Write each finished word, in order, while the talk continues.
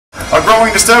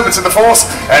growing disturbance in the Force,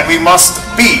 and we must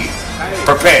be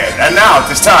prepared. And now, at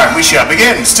this time, we shall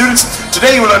begin. Students,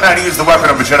 today you will learn how to use the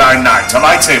weapon of a Jedi Knight, a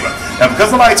lightsaber. Now,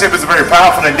 because the lightsaber is a very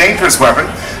powerful and dangerous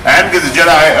weapon, and because the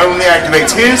Jedi only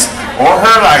activates his or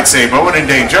her lightsaber when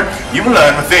in danger, you will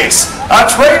learn with this: a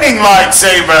training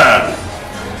lightsaber.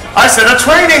 I said a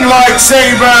training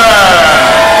lightsaber!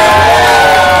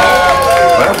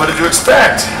 Well, what did you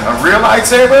expect? A real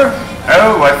lightsaber?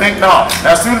 Oh, I think not.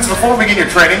 Now, students, before we begin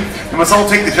your training, you must all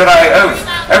take the Jedi oath.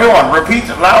 Everyone, repeat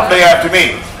loudly after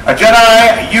me. A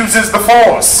Jedi uses the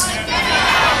Force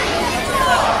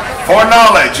for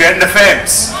knowledge and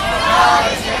defense,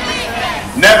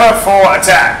 never for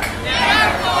attack.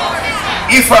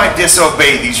 If I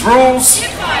disobey these rules,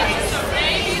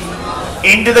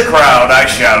 into the crowd I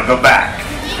shall go back.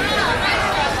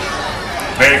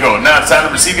 Very good. Now it's time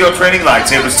to receive your training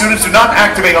lightsaber. Students, do not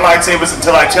activate your lightsabers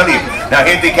until I tell you. Now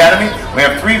here at the Academy, we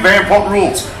have 3 very important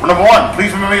rules. Rule number 1,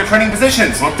 please remember your training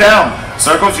positions. Look down.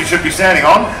 Circles you should be standing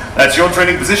on. That's your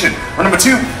training position. Rule number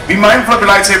 2, be mindful of your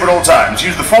lightsaber at all times.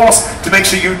 Use the Force to make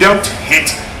sure you don't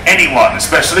hit anyone,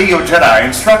 especially your Jedi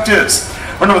instructors.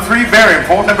 Rule number 3, very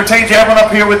important, and pertains to everyone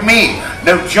up here with me.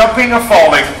 No jumping or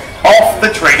falling off the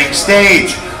training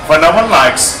stage, for no one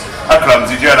likes a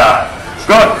clumsy Jedi.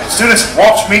 Good. Students,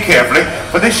 watch me carefully,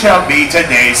 for this shall be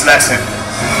today's lesson.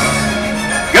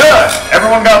 Good.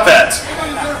 Everyone got that?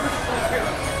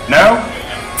 No?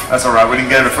 That's alright. We didn't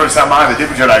get it the first time either, did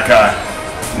we, Jedi Kai?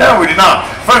 No, we did not.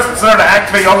 First, let's learn to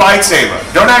activate your lightsaber.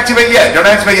 Don't activate yet. Don't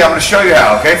activate yet. I'm going to show you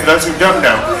how, okay? For those who don't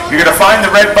know, you're going to find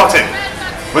the red button.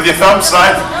 With your thumb,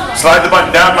 slide the button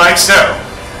down like so.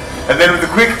 And then with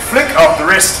a quick flick of the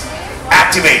wrist,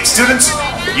 activate. Students,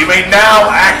 you may now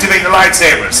activate the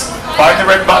lightsabers. Find the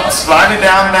red button, slide it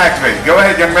down, and activate. Go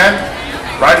ahead, young man.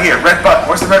 Right here, red button.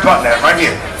 Where's the red button at? Right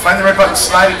here. Find the red button,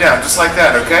 slide it down, just like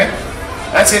that, okay?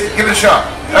 That's it. Give it a shot.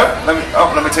 Let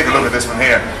me take a look at this one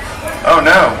here. Oh,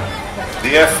 no.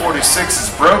 The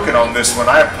F-46 is broken on this one.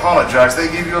 I apologize.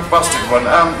 They gave you a busted one.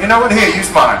 You know what? Here,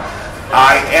 use mine.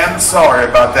 I am sorry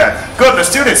about that. Good, now,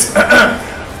 students.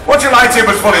 Once your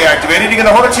lightsaber is fully activated, you're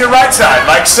going to hold it to your right side,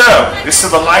 like so. This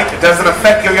so the light doesn't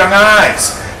affect your young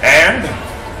eyes. And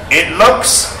it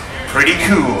looks pretty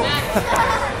cool.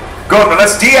 Good, now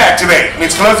let's deactivate.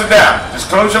 Means close it down.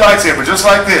 Just close your lightsaber, just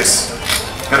like this.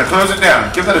 Gonna close it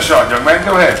down. Give that a shot, young man.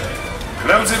 Go ahead.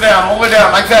 Close it down, all the way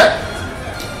down, like that.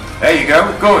 There you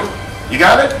go. Good. You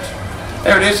got it?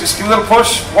 There it is. Just give a little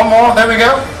push. One more. There we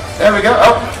go. There we go.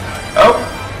 Oh.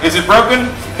 Is it broken?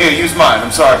 Here, use mine.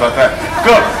 I'm sorry about that.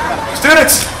 Good.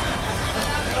 Students,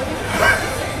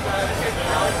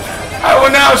 I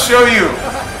will now show you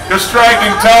your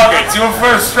striking targets. You will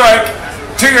first strike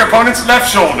to your opponent's left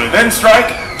shoulder, then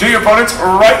strike to your opponent's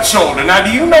right shoulder. Now,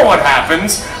 do you know what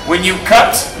happens when you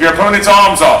cut your opponent's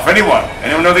arms off? Anyone?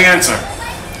 Anyone know the answer?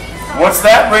 What's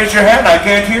that? Raise your hand. I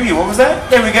can't hear you. What was that?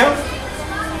 There we go.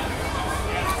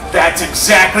 That's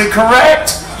exactly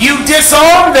correct. You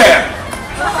disarm them.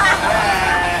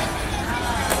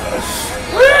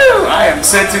 Woo! I am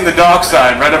sensing the dark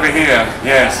side right over here.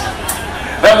 Yes.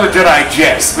 That was a Jedi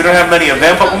jest. We don't have many of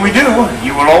them, but when we do,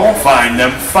 you will all find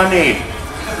them funny.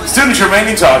 Students, your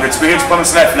remaining targets will be your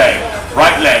opponent's left leg,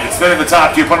 right leg. It's right at the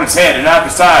top to your opponent's head, and now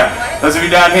this time, those of you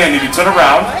down here need to turn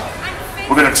around.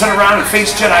 We're going to turn around and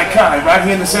face Jedi Kai right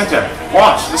here in the center.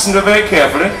 Watch. Listen to her very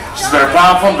carefully. She's very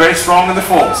powerful and very strong in the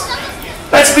Force.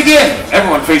 Let's begin.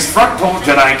 Everyone face front toward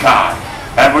Jedi Kai.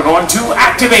 And we're going to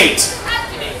activate.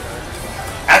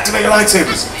 Activate your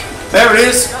lightsabers. There it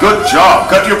is. Good job.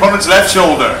 Cut your opponent's left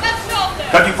shoulder.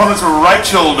 Cut your opponent's right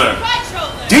shoulder.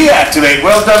 Deactivate.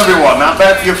 Well done, everyone. Not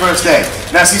bad for your first day.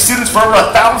 Now, see, students, for over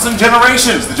 1,000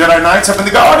 generations, the Jedi Knights have been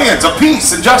the guardians of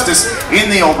peace and justice in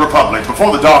the Old Republic,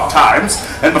 before the Dark Times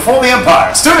and before the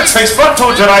Empire. Students, face front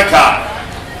toward Jedi Kai.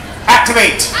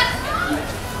 Activate.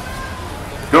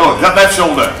 Good. Cut left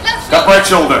shoulder. Cut right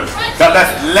shoulder. Cut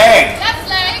left leg.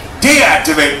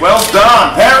 Deactivate. Well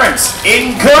done. Parents,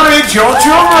 encourage your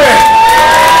children.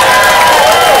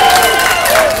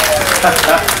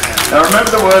 Now remember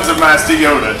the words of Master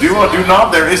Yoda. Do or do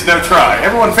not, there is no try.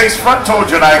 Everyone face front toward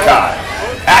Jedi Kai.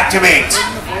 Activate.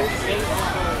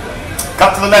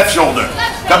 Cut to the left shoulder.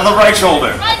 Cut to the right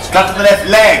shoulder. Cut to the left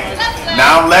leg.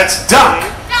 Now let's duck.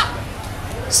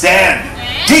 Stand.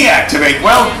 Deactivate.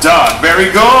 Well done.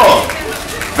 Very good.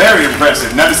 Very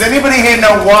impressive. Now, does anybody here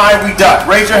know why we duck?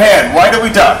 Raise your hand. Why do we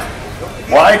duck?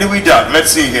 Why do we duck? Let's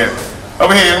see here.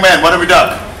 Over here, young man. Why do we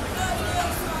duck?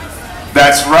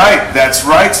 That's right. That's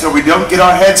right. So we don't get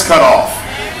our heads cut off.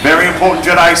 Very important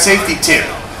Jedi safety tip.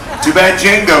 Too bad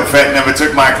Jango Fett never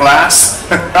took my class.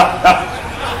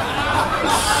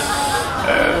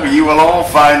 You you will all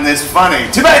find this funny.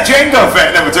 Too bad Jango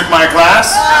Fett never took my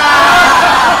class.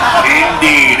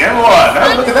 Indeed, everyone.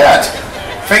 Oh, look at that.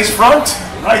 Face front,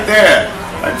 right there.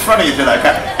 Right in front of you, Jedi.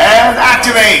 And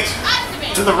activate.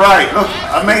 To the right. Look,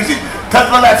 amazing. Cut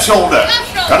to the left shoulder.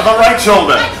 Cut to the right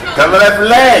shoulder. Cut to the left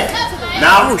leg.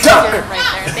 Now duck.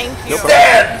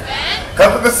 Stand.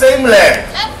 Cut to the same leg.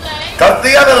 Cut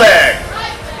the other leg.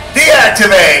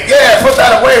 Deactivate. Yeah, put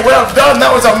that away. Well done.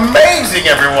 That was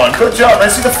amazing, everyone. Good job. Now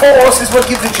see, the Force is what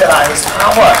gives the Jedi his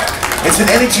power. It's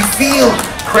an energy field,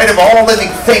 created of all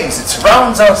living things. It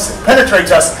surrounds us, it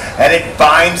penetrates us, and it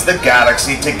binds the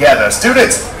galaxy together.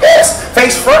 Students, yes,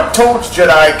 face front towards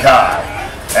Jedi Kai.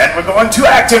 And we're going to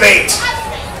activate.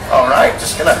 All right,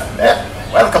 just gonna,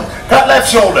 welcome. Cut left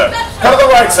shoulder. Cut to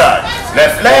the right side.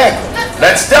 Left leg.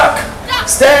 Let's duck.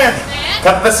 Stand.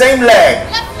 Cut to the same leg.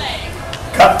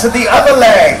 Cut to the other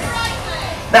leg.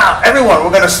 Now, everyone,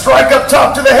 we're going to strike up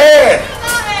top to the head.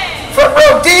 Front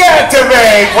row,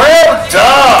 deactivate. Well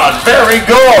done. Very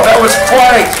good. That was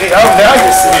quite. Oh, now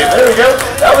you see it. There we go.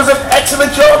 That was an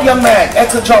excellent job, young man.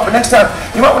 Excellent job. But next time,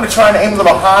 you might want to try and aim a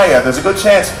little higher. There's a good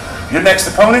chance your next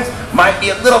opponent might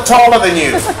be a little taller than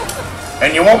you.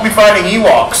 And you won't be fighting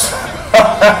Ewoks.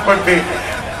 That would be...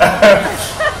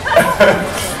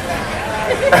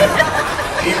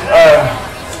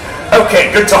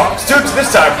 Okay, good talk. Students,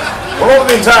 this time, we'll roll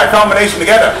the entire combination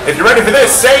together. If you're ready for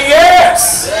this, say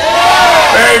yes!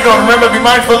 Very good. Remember, be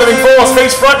mindful of living force.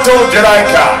 Face front toward Jedi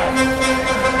Kai.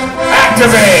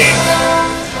 Activate.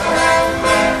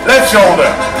 Left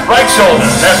shoulder. Right shoulder.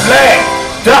 Left leg.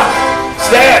 Duck.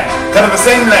 Stand. Cut to the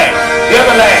same leg. The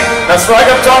other leg. Now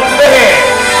strike up top to the head.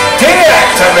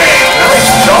 Deactivate.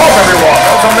 Nice job, everyone.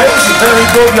 That was amazing. Very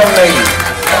good, young lady.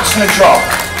 Excellent job.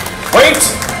 Wait.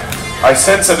 I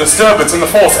sense a disturbance in the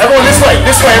Force. Everyone this way,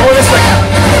 everyone this way.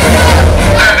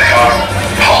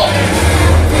 Halt.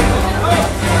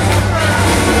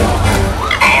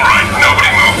 All right, nobody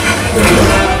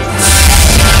move.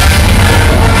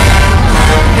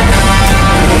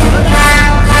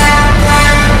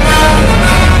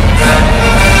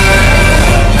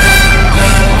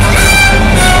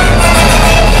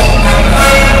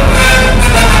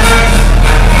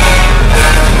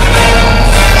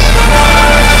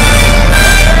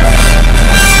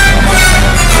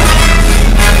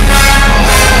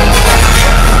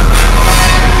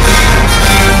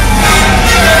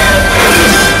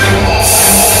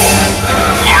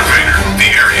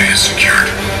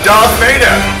 Darth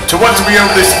Vader, to what do we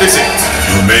owe this visit?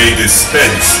 You may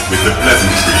dispense with the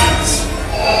pleasantries.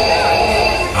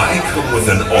 I come with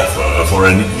an offer for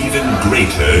an even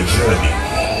greater journey.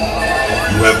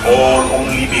 You have all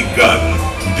only begun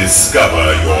to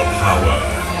discover your power.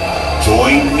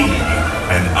 Join me,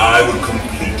 and I will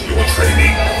complete your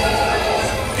training.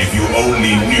 If you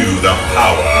only knew the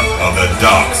power of the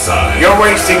dark side. You're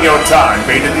wasting your time,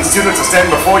 Vader. These students who stand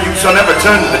before you shall never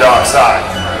turn to the dark side.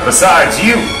 Besides,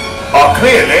 you are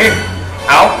clearly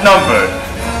outnumbered.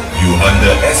 You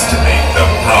underestimate the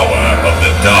power of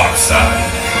the dark side.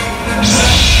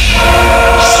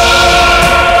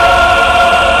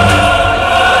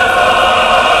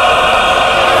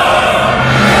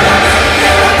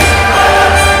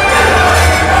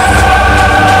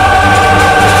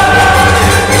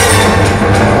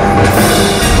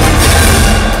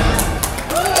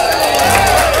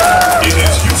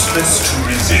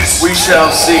 We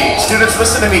shall see. Students,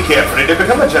 listen to me carefully. To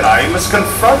become a Jedi, you must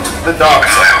confront the dark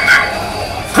side.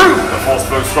 Prove the Force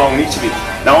flows strong in each of you.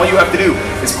 Now all you have to do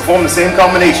is perform the same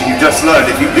combination you just learned.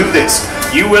 If you do this,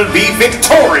 you will be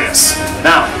victorious.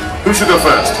 Now, who should go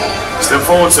first? Step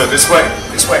forward, sir. This way.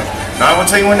 This way. Now I will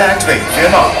tell you when to activate.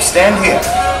 Fear not. Stand here.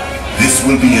 This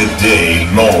will be a day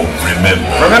long remembered.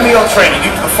 Remember your training.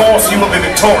 Use the Force, you will be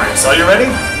victorious. Are you ready?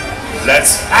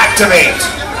 Let's activate.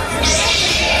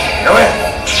 Go ahead.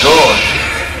 Good.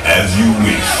 As you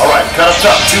wish. Alright, cut up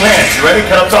top. Two hands. You ready?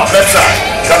 Cut up top. Left side.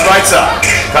 Cut right side.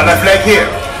 Cut left leg here.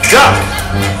 Duck.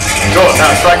 Good.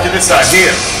 Now strike to this side. Here.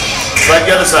 Strike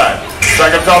the other side.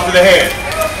 Strike up top to the head.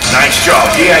 Nice job.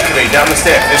 Deactivate down the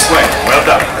step. This way. Well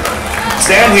done.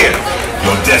 Stand here.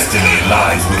 Your destiny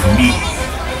lies with me.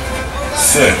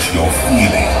 Search your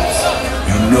feelings.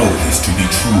 You know this to be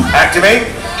true. Activate.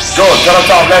 Good. Cut up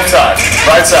top. Left side.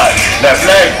 Right side. Left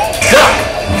leg. Duck.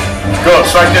 Good.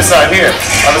 Strike this side here.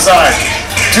 Other side.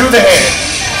 To the head.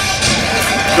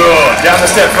 Good. Down the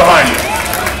steps behind you.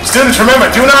 Students, remember,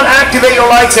 do not activate your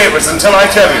lightsabers until I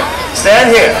tell you. Stand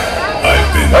here. I've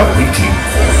been waiting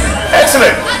for you.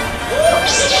 Excellent.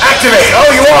 Activate. Oh,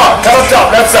 you are. Cut up top.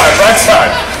 Left side. Right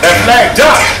side. Left leg.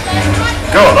 Duck.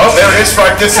 Good. Oh, there it is.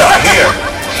 Strike this side. Here.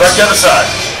 Strike the other side.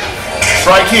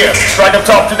 Strike here. Strike up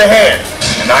top to the head.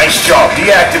 And Nice job.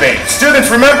 Deactivate. Students,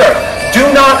 remember, do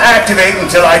not activate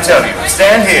until I tell you.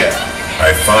 Stand here.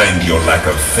 I find your lack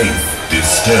of faith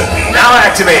disturbing. Now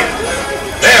activate.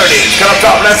 There it is. Cut up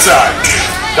top left side.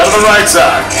 Cut to the right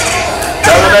side.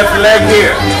 Cut the left leg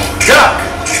here. Duck.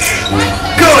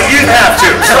 Good. You didn't have to.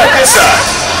 Strike this side.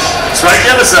 Strike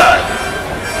the other side.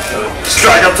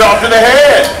 Strike up top to the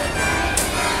head.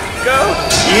 Go.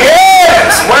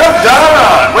 Yes. Well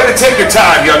done. Way to take your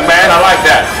time, young man. I like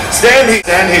that. Stand here.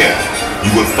 Stand here.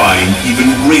 You will find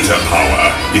even greater power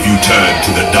if you turn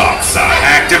to the dark side.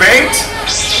 Activate.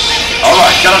 All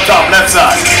right, cut up top, left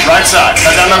side, right side.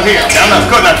 Cut down up here, down up.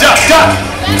 Good. Now duck, duck,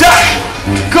 duck.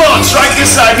 Good. Strike this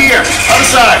side here. Other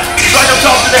side. Strike up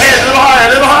top to the head. A little higher,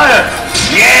 a little higher.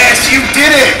 Yes, you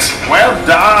did it. Well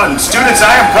done. Students,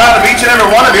 I am proud of each and every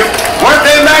one of you. Weren't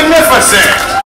they magnificent?